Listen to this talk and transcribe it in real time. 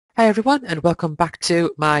Hi everyone and welcome back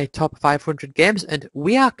to my top 500 games, and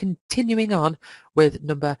we are continuing on with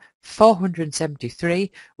number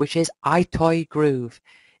 473, which is iToy Groove.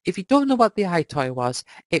 If you don't know what the iToy was,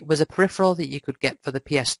 it was a peripheral that you could get for the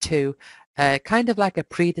PS2, kind of like a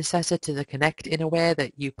predecessor to the Kinect in a way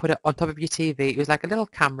that you put it on top of your TV. It was like a little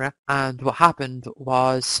camera, and what happened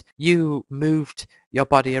was you moved your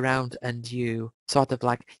body around and you sort of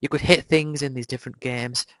like you could hit things in these different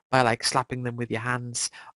games by like slapping them with your hands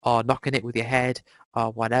or knocking it with your head or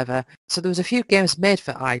whatever. So there was a few games made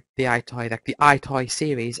for the iToy, like the iToy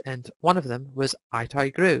series, and one of them was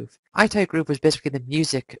iToy Groove. iToy Groove was basically the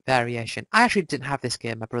music variation. I actually didn't have this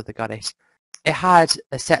game, my brother got it. It had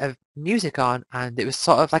a set of music on, and it was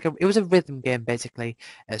sort of like it was a rhythm game basically.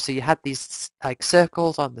 So you had these like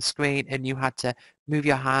circles on the screen, and you had to move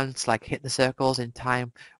your hands, like hit the circles in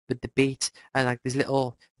time with the beat, and like these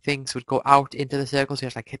little things would go out into the circles. So you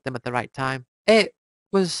had to like hit them at the right time. It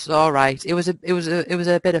was all right. It was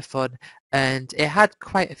a bit of fun, and it had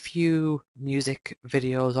quite a few music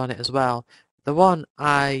videos on it as well. The one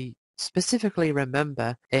I specifically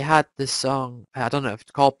remember, it had this song. I don't know if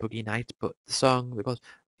it's called Boogie Night, but the song that goes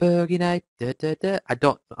Boogie Night. Da, da, da.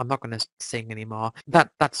 I'm not going to sing anymore. That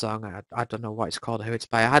song. I don't know what it's called or who it's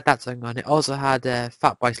by. I had that song on. It also had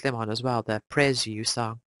Fatboy Slim on as well. The Praise You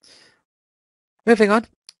song. Moving on,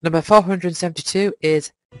 number 472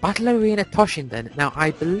 is Battle Arena Toshinden. Now, I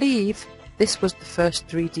believe this was the first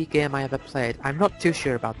 3D game I ever played. I'm not too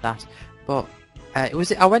sure about that, but it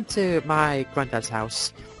was. I went to my granddad's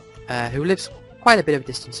house, who lives quite a bit of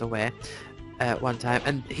distance away, one time,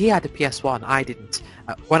 and he had a PS1. I didn't.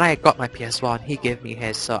 When I got my PS1, he gave me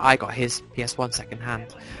his, so I got his PS1 second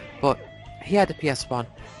hand. But he had a PS1.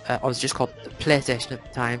 It was just called the PlayStation at the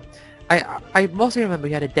time. I mostly remember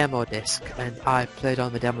he had a demo disc, and I played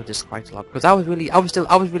on the demo disc quite a lot because I was really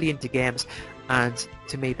into games, and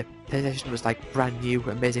to me the PlayStation was like brand new,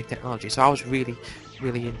 amazing technology. So I was really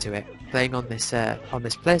into it, playing on this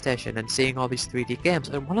PlayStation and seeing all these 3D games.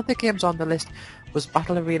 And one of the games on the list was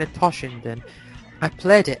Battle Arena Toshinden. I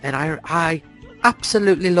played it, and I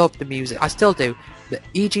absolutely loved the music. I still do. The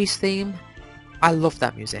EG's theme, I loved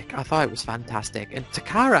that music. I thought it was fantastic. And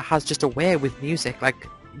Takara has just a way with music, like.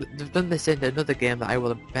 They've done this in another game that I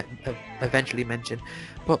will eventually mention,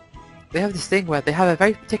 but they have this thing where they have a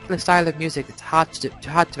very particular style of music that's hard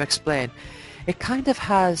to explain. It's kind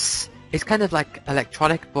of like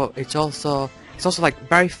electronic, but it's also like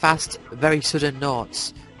very fast, very sudden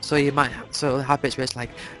notes. So you might have bits where it's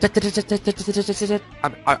like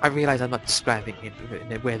I realise I'm not describing it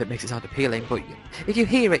in a way that makes it sound appealing, but if you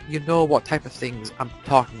hear it, you know what type of things I'm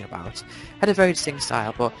talking about. It had a very distinct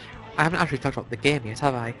style, but I haven't actually talked about the game yet,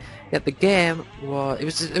 have I? Yeah, the game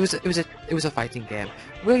was a fighting game.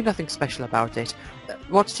 Really nothing special about it.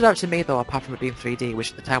 What stood out to me though, apart from it being 3D,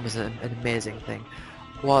 which at the time was an amazing thing,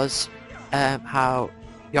 was how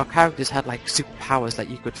your characters had like superpowers, that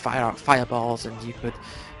you could fire out fireballs, and you could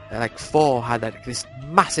like Four had like this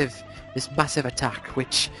massive attack,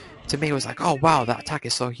 which to me was like, oh wow, that attack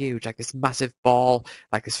is so huge, like this massive ball,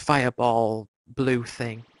 like this fireball blue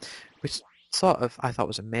thing, which sort of I thought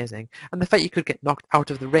was amazing. And the fact you could get knocked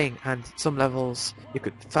out of the ring, and some levels you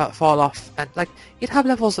could fall off, and like you'd have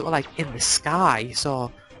levels that were like in the sky,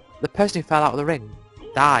 so the person who fell out of the ring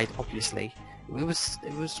died, obviously. It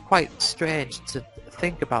was quite strange to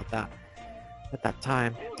think about that at that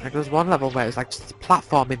time. Like there was one level where it was like just a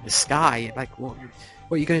platform in the sky, like what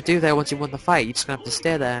are you going to do there once you won the fight? You're just going to have to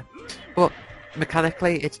stay there. But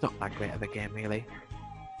mechanically it's not that great of a game, really.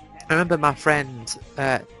 I remember my friend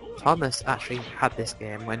Thomas actually had this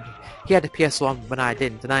game when he had a PS1 when I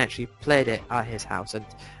didn't, and I actually played it at his house, and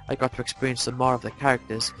I got to experience some more of the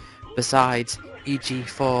characters besides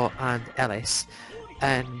EG4 and Ellis.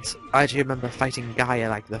 And I actually remember fighting Gaia,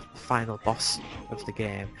 like the final boss of the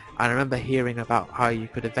game. And I remember hearing about how you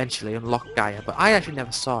could eventually unlock Gaia, but I actually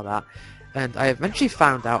never saw that. And I eventually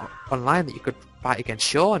found out online that you could fight against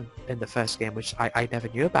Sean in the first game, which I never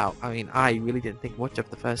knew about. I mean, I really didn't think much of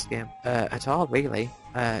the first game at all, really,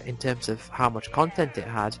 in terms of how much content it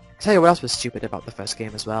had. I'll tell you what else was stupid about the first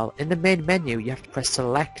game as well. In the main menu, you have to press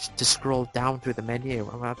select to scroll down through the menu.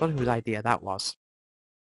 I mean, I don't know whose idea that was.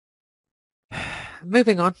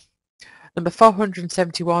 Moving on. Number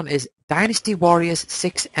 471 is Dynasty Warriors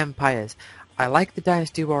 6 Empires. I like the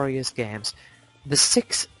Dynasty Warriors games. The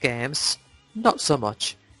 6 games, not so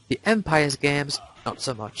much. The Empires games, not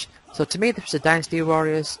so much. So to me, this was a Dynasty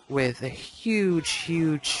Warriors with a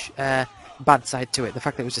huge bad side to it. The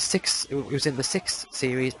fact that it was in the 6th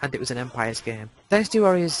series, and it was an Empires game. Dynasty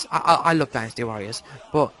Warriors, I love Dynasty Warriors,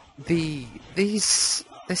 but this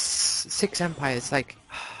 6 Empires, like,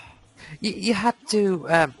 You had to,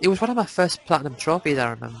 it was one of my first platinum trophies, I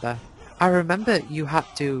remember. I remember you had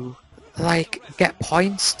to, like, get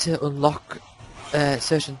points to unlock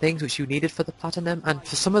certain things which you needed for the platinum, and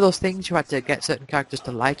for some of those things you had to get certain characters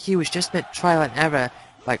to like you, which just meant trial and error,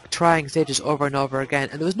 like trying stages over and over again,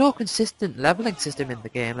 and there was no consistent leveling system in the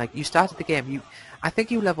game. Like, you started the game, I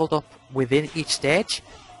think you leveled up within each stage,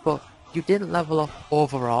 but you didn't level up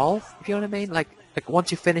overall, if you know what I mean? Like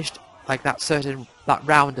once you finished like that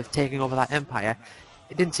round of taking over that empire,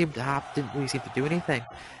 it didn't really seem to do anything.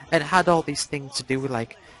 And it had all these things to do with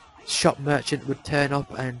like shop merchant would turn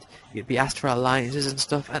up and you'd be asked for alliances and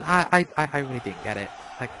stuff, and I really didn't get it.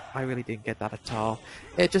 Like, I really didn't get that at all.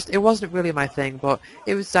 It wasn't really my thing, but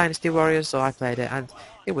it was Dynasty Warriors, so I played it, and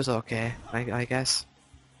it was okay, I guess.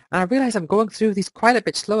 And I realise I'm going through these quite a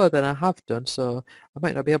bit slower than I have done, so I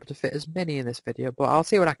might not be able to fit as many in this video, but I'll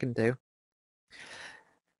see what I can do.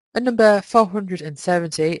 And number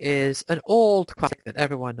 470 is an old classic that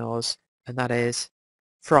everyone knows, and that is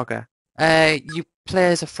Frogger. You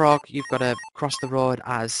play as a frog, you've got to cross the road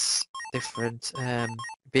as different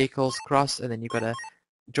vehicles cross, and then you've got to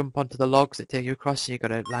jump onto the logs that take you across, and you've got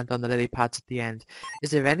to land on the lily pads at the end.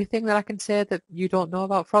 Is there anything that I can say that you don't know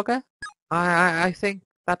about Frogger? I think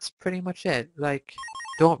that's pretty much it. Like,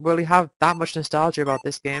 don't really have that much nostalgia about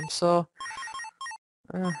this game, so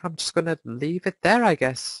I'm just going to leave it there, I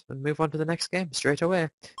guess, and move on to the next game straight away.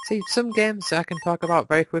 See, some games I can talk about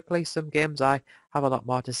very quickly, some games I have a lot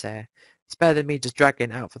more to say. It's better than me just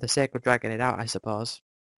dragging it out for the sake of dragging it out, I suppose.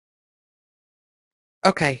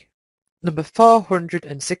 Okay, number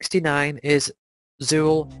 469 is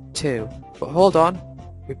Zool 2. But hold on,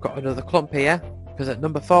 we've got another clump here, because at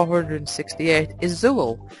number 468 is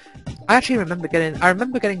Zool. I remember getting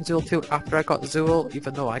Zool 2 after I got Zool,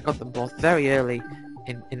 even though I got them both very early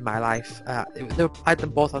in my life. I had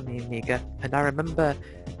them both on the Amiga, and I remember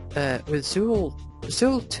with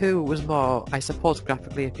Zool 2 was more, I suppose,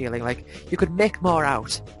 graphically appealing. Like, you could make more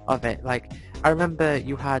out of it. Like, I remember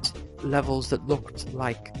you had levels that looked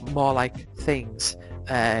like more like things.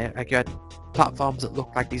 Like, you had platforms that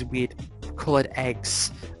looked like these weird coloured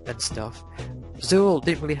eggs and stuff. Zool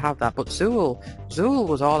didn't really have that, but Zool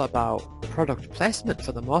was all about product placement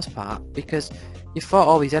for the most part, because you fought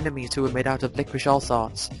all these enemies who were made out of licorice all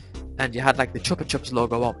sorts, and you had like the Chupa Chups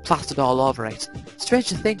logo all plastered all over it. Strange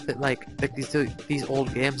to think that like these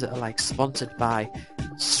old games that are like sponsored by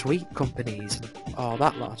sweet companies and all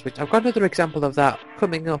that lot, which I've got another example of that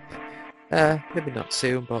coming up, maybe not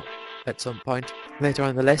soon, but at some point later on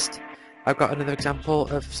in the list. I've got another example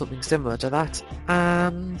of something similar to that,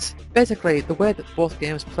 and basically the way that both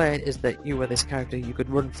games played is that you were this character, you could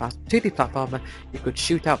run fast, 2D platformer, you could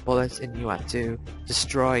shoot out bullets, and you had to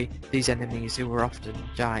destroy these enemies who were often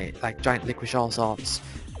giant licorice all sorts,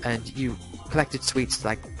 and you collected sweets to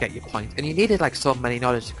like get your point, and you needed like so many in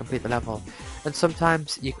order to complete the level, and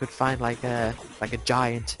sometimes you could find like a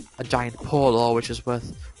giant polo which was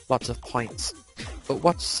worth lots of points. But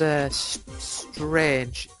what's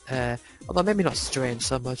strange, although maybe not strange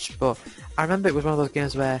so much, but I remember it was one of those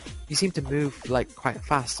games where you seemed to move like quite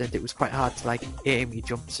fast, and it was quite hard to like aim your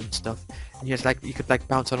jumps and stuff, and you could like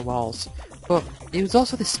bounce on walls. But it was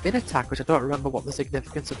also the spin attack, which I don't remember what the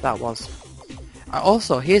significance of that was.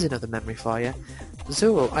 Also, here's another memory for you.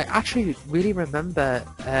 Zool, I actually really remember.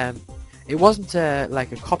 It wasn't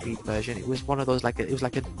like a copied version. It was one of those it was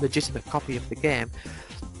like a legitimate copy of the game.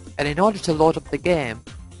 And in order to load up the game,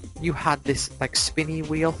 you had this like spinny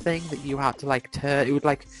wheel thing that you had to like turn. It would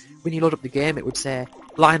like, when you load up the game, it would say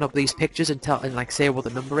line up these pictures and like say what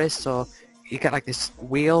the number is. So you get like this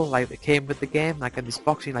wheel like that came with the game, like in this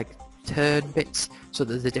box, you like turn bits so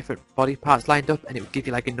that the different body parts lined up, and it would give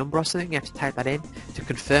you like a number or something. You have to type that in to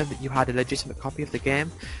confirm that you had a legitimate copy of the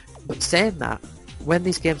game. But saying that, when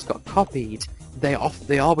these games got copied, they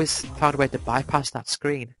always found a way to bypass that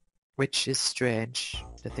screen, which is strange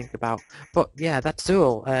to think about. But yeah, that's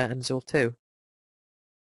Zool and Zool 2.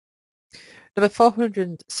 Number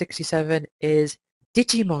 467 is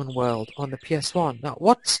Digimon World on the PS1. Now,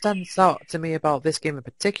 what stands out to me about this game in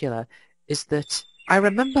particular is that I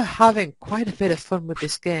remember having quite a bit of fun with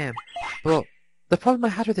this game, but the problem I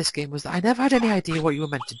had with this game was that I never had any idea what you were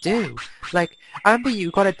meant to do. Like, I remember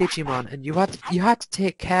you got a Digimon and you had to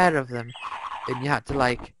take care of them, and you had to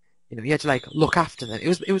like, you had to like look after them.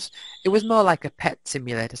 It was more like a pet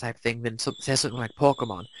simulator type thing than something like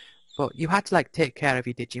Pokemon. But you had to like take care of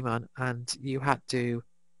your Digimon, and you had to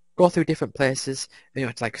go through different places, and you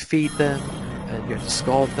had to like feed them, and you had to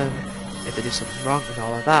scold them if they did something wrong and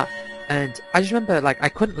all of that. And I just remember like I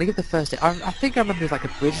couldn't leave the first day. I think I remember there was like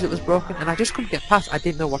a bridge that was broken, and I just couldn't get past. I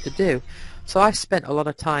didn't know what to do, so I spent a lot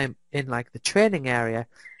of time in like the training area,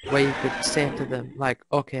 where you could say to them, like,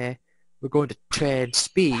 okay, we're going to train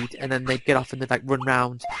speed, and then they'd get off and they'd like run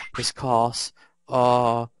round this course,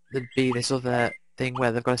 or there'd be this other thing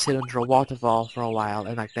where they've got to sit under a waterfall for a while,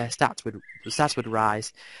 and like the stats would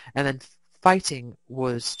rise, and then fighting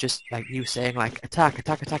was just like you saying like attack,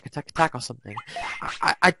 attack, attack, attack, attack, or something.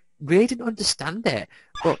 I really didn't understand it,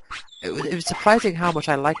 but it was surprising how much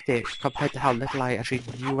I liked it compared to how little I actually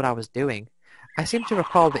knew what I was doing. I seem to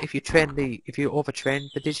recall that if you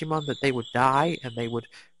overtrained the Digimon, that they would die and they would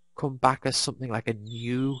come back as something like a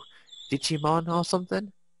new Digimon or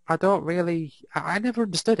something. I don't really, I never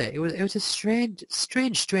understood it. It was a strange,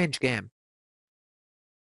 strange, strange game.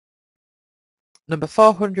 Number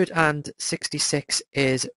 466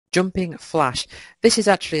 is Jumping Flash. This is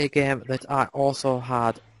actually a game that I also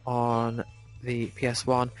had on the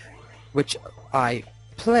PS1, which I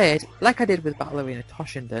played, like I did with Ballerina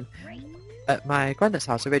Toshinden, at my granddad's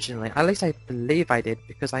house originally. At least I believe I did,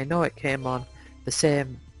 because I know it came on the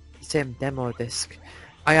same demo disc.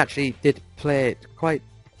 I actually did play it quite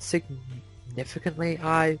significantly,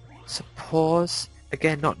 I suppose.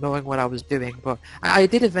 Again, not knowing what I was doing, but I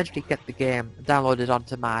did eventually get the game downloaded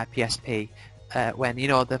onto my PSP when,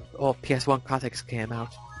 the old PS1 classics came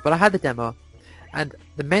out. But I had the demo, and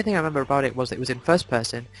the main thing I remember about it was it was in first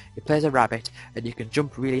person, it plays a rabbit, and you can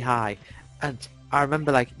jump really high. And I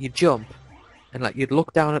remember, like, you jump, and like you'd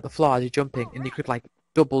look down at the floor as you're jumping, and you could like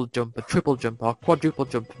double jump, or triple jump, or quadruple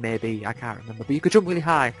jump maybe, I can't remember, but you could jump really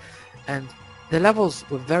high, and the levels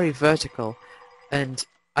were very vertical, and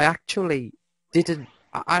I actually didn't.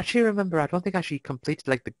 I actually remember. I don't think I actually completed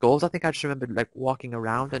like the goals. I think I just remembered like walking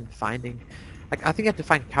around and finding. Like I think you had to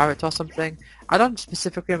find carrots or something. I don't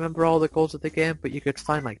specifically remember all the goals of the game, but you could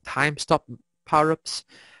find like time stop power-ups,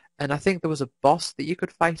 and I think there was a boss that you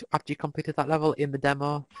could fight after you completed that level in the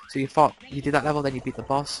demo. So you did that level, then you beat the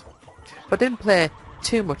boss. But I didn't play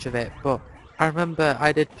too much of it. But I remember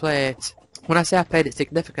I did play it. When I say I played it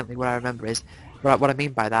significantly, what I remember is what I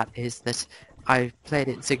mean by that is that I played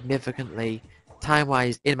it significantly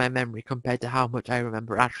time-wise in my memory compared to how much I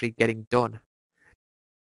remember actually getting done.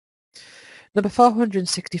 Number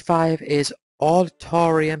 465 is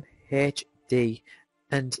Auditorium HD,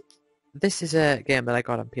 and this is a game that I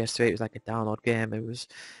got on PS3. It was like a download game. It was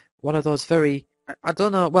one of those very... I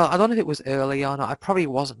don't know. Well, I don't know if it was early or not. I probably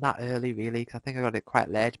wasn't that early, really, because I think I got it quite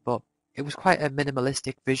late. But it was quite a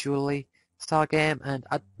minimalistic, visually style game. And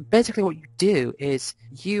basically what you do is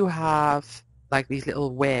you have like these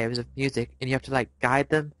little waves of music, and you have to like guide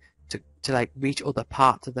them to like reach other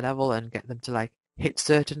parts of the level and get them to like hit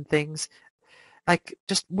certain things. Like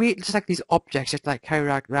just like these objects, just like carry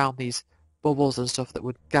around these bubbles and stuff that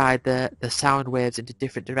would guide the sound waves into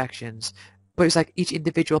different directions. But it's like each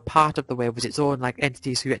individual part of the wave was its own like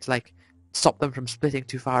entity, so you had to like stop them from splitting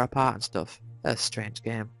too far apart and stuff. A strange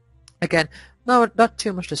game. Again, no, not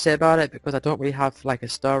too much to say about it because I don't really have like a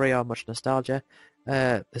story or much nostalgia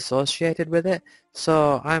associated with it.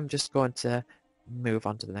 So I'm just going to move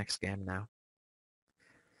on to the next game now.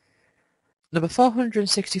 Number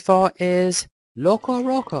 464 is Loco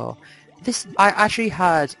Roco. This I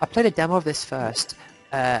played a demo of this first,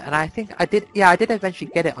 and I think I did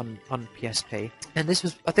eventually get it on PSP. And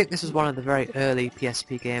I think this was one of the very early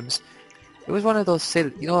PSP games. It was one of those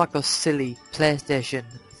silly, like those silly PlayStation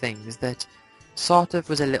things that sort of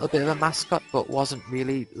was a little bit of a mascot, but wasn't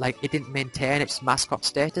really, like, it didn't maintain its mascot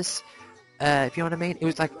status. If you know what I mean, it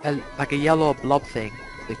was like a yellow blob thing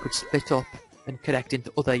that could split up and connect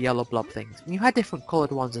into other yellow blob things. And you had different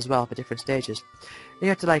coloured ones as well for different stages. And you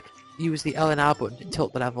had to like use the L and R button to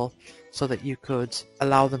tilt the level so that you could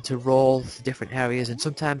allow them to roll to different areas, and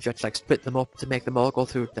sometimes you had to like split them up to make them all go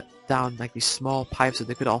through down like these small pipes that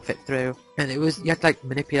they could all fit through. And you had to like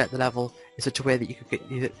manipulate the level in such a way that you could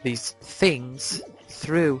get these things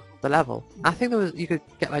through the level. I think you could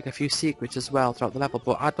get like a few secrets as well throughout the level,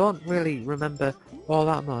 but I don't really remember all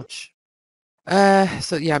that much.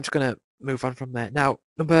 So yeah, I'm just gonna move on from there. Now,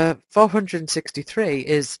 number 463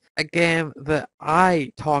 is a game that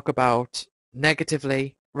I talk about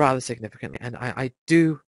negatively rather significantly, and I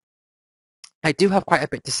do have quite a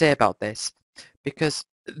bit to say about this, because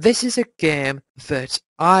this is a game that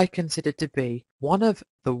I consider to be one of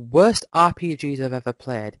the worst RPGs I've ever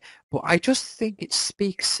played, but I just think it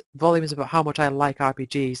speaks volumes about how much I like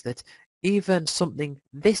RPGs that even something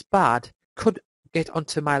this bad could get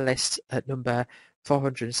onto my list at number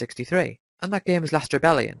 463, and that game is Last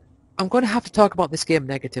Rebellion. I'm going to have to talk about this game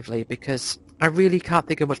negatively because I really can't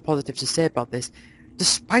think of much positive to say about this,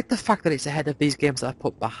 despite the fact that it's ahead of these games that I've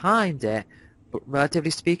put behind it. But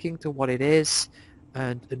relatively speaking to what it is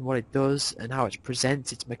and what it does and how it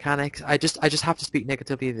presents its mechanics, I just have to speak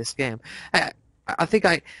negatively of this game. I think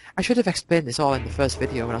I should have explained this all in the first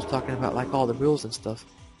video when I was talking about like all the rules and stuff.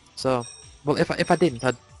 So, well, if I didn't,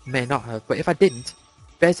 I may not have. But if I didn't,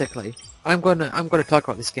 basically, I'm gonna talk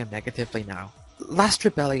about this game negatively now. Last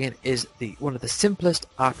Rebellion is one of the simplest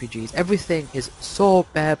RPGs. Everything is so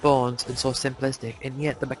bare bones and so simplistic, and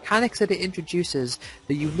yet the mechanics that it introduces,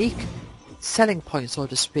 the unique selling point, so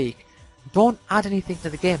to speak, don't add anything to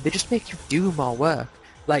the game. They just make you do more work.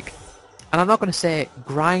 Like, and I'm not going to say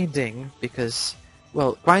grinding because,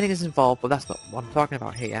 well, grinding is involved, but that's not what I'm talking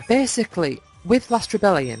about here. Basically, with Last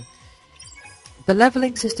Rebellion, the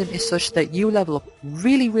leveling system is such that you level up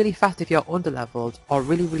really, really fast if you're underleveled, or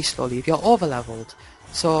really, really slowly if you're overleveled.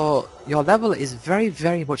 So your level is very,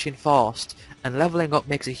 very much enforced, and leveling up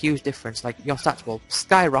makes a huge difference. Like, your stats will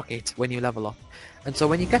skyrocket when you level up. And so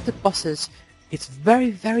when you get to bosses, it's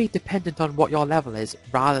very, very dependent on what your level is,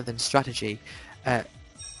 rather than strategy.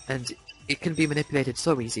 And it can be manipulated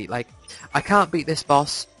so easy. Like, I can't beat this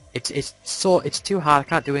boss. It's too hard. I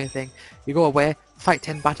can't do anything. You go away, fight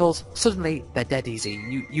 10 battles. Suddenly they're dead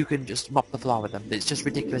easy. You can just mop the floor with them. It's just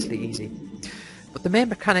ridiculously easy. But the main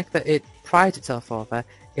mechanic that it prides itself over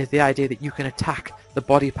is the idea that you can attack the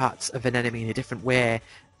body parts of an enemy in a different way,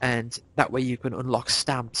 and that way you can unlock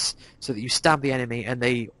stamps, so that you stamp the enemy and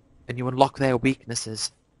you unlock their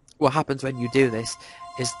weaknesses. What happens when you do this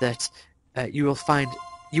is that you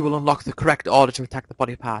will unlock the correct order to attack the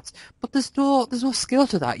body parts. But there's no skill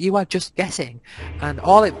to that. You are just guessing, and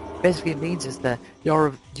all it basically means is that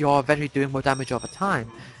you're eventually doing more damage over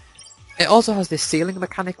time. It also has this sealing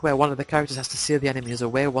mechanic where one of the characters has to seal the enemies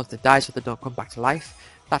away once they die so they don't come back to life.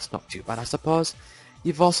 That's not too bad, I suppose.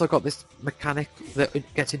 You've also got this mechanic that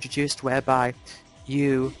gets introduced whereby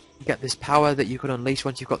you get this power that you can unleash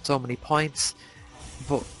once you've got so many points.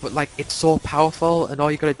 But like, it's so powerful, and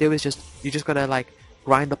all you gotta do is you just gotta like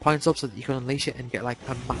grind the points up so that you can unleash it and get like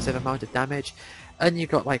a massive amount of damage. And you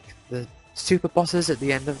got like the super bosses at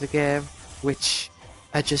the end of the game, which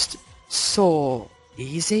are just so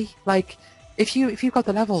easy. Like, if you got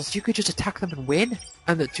the levels, you could just attack them and win.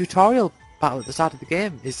 And the tutorial battle at the start of the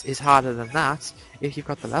game is harder than that if you've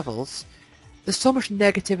got the levels. There's so much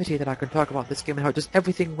negativity that I can talk about this game, and how it does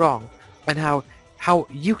everything wrong, and how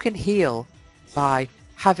you can heal by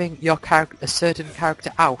having a certain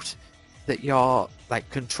character out that you're like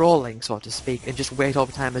controlling, so to speak, and just wait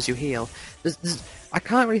over time as you heal. I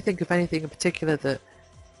can't really think of anything in particular that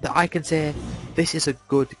I can say this is a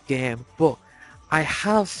good game, but I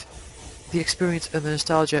have the experience and the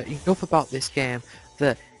nostalgia enough about this game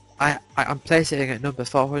that I'm placing it at number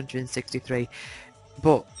 463.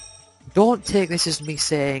 But don't take this as me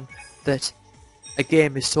saying that a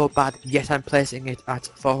game is so bad, yet I'm placing it at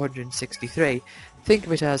 463. Think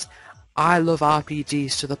of it as, I love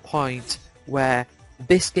RPGs to the point where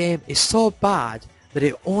this game is so bad that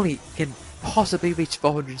it only can possibly reach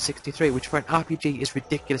 463, which for an RPG is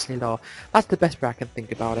ridiculously low. That's the best way I can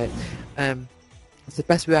think about it. It's the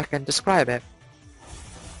best way I can describe it.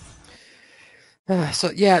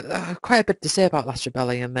 So yeah, quite a bit to say about Last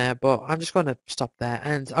Rebellion there, but I'm just going to stop there,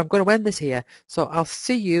 and I'm going to end this here. So I'll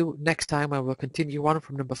see you next time when we'll continue on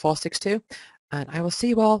from number 462, and I will see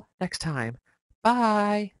you all next time.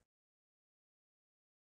 Bye!